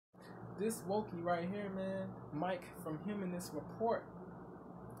this Wokey right here, man, Mike from Humanist Report.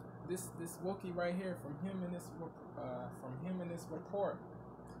 This Wokey right here from Humanist Report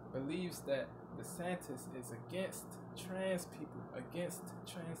believes that DeSantis is against trans people, against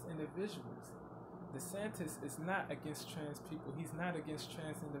trans individuals. DeSantis is not against trans people. He's not against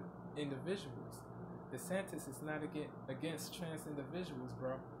trans individuals. DeSantis is not against trans individuals,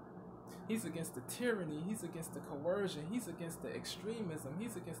 bro. He's against the tyranny. He's against the coercion. He's against the extremism.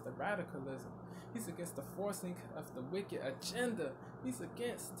 He's against the radicalism. He's against the forcing of the wicked agenda. He's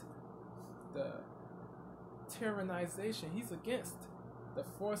against the tyrannization. He's against the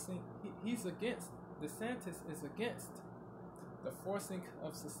forcing. He's against. DeSantis is against the forcing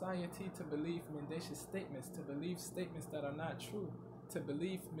of society to believe mendacious statements, to believe statements that are not true, to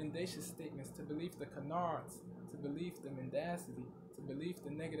believe mendacious statements, to believe the canards, to believe the mendacity, to believe the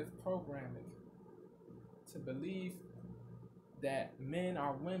negative programming, to believe that men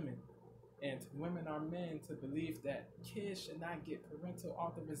are women and women are men, to believe that kids should not get parental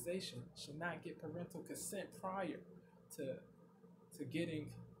authorization, should not get parental consent prior to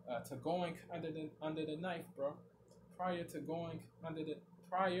getting going under the knife, bro. Prior to going under the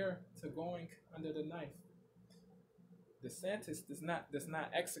knife. DeSantis does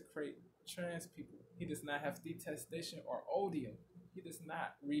not execrate trans people. He does not have detestation or odium. He does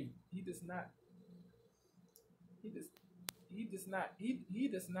not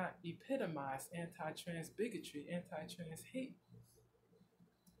epitomize anti-trans bigotry, anti-trans hate.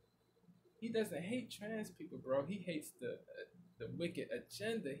 He doesn't hate trans people, bro. He hates the wicked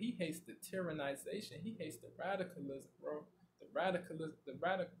agenda. He hates the tyrannization. He hates the radicalism, bro. The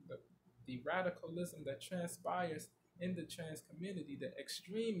radicalism that transpires in the trans community, the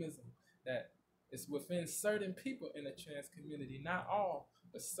extremism that is within certain people in the trans community, not all,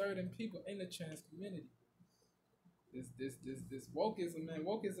 but certain people in the trans community. This wokeism, man.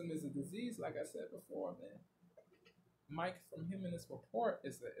 Wokeism is a disease, like I said before, man. Mike from Humanist Report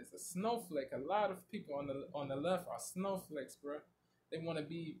is a snowflake. A lot of people on the left are snowflakes, bro. They want to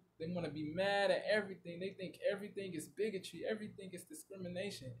be mad at everything. They think everything is bigotry, everything is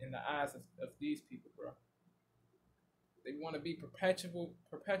discrimination in the eyes of these people, bro. They want to be perpetual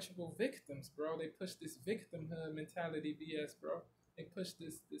victims, bro. They push this victimhood mentality BS, bro. They push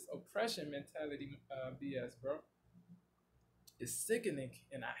this oppression mentality BS, bro. It's sickening,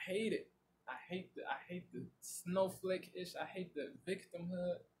 and I hate it. I hate the snowflake-ish. I hate the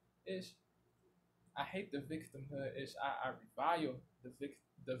victimhood-ish. I hate the victimhood-ish. I revile the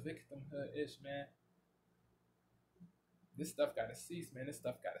victimhood-ish, man. This stuff gotta cease, man. This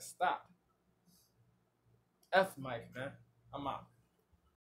stuff gotta stop. F Mike, man. I'm out.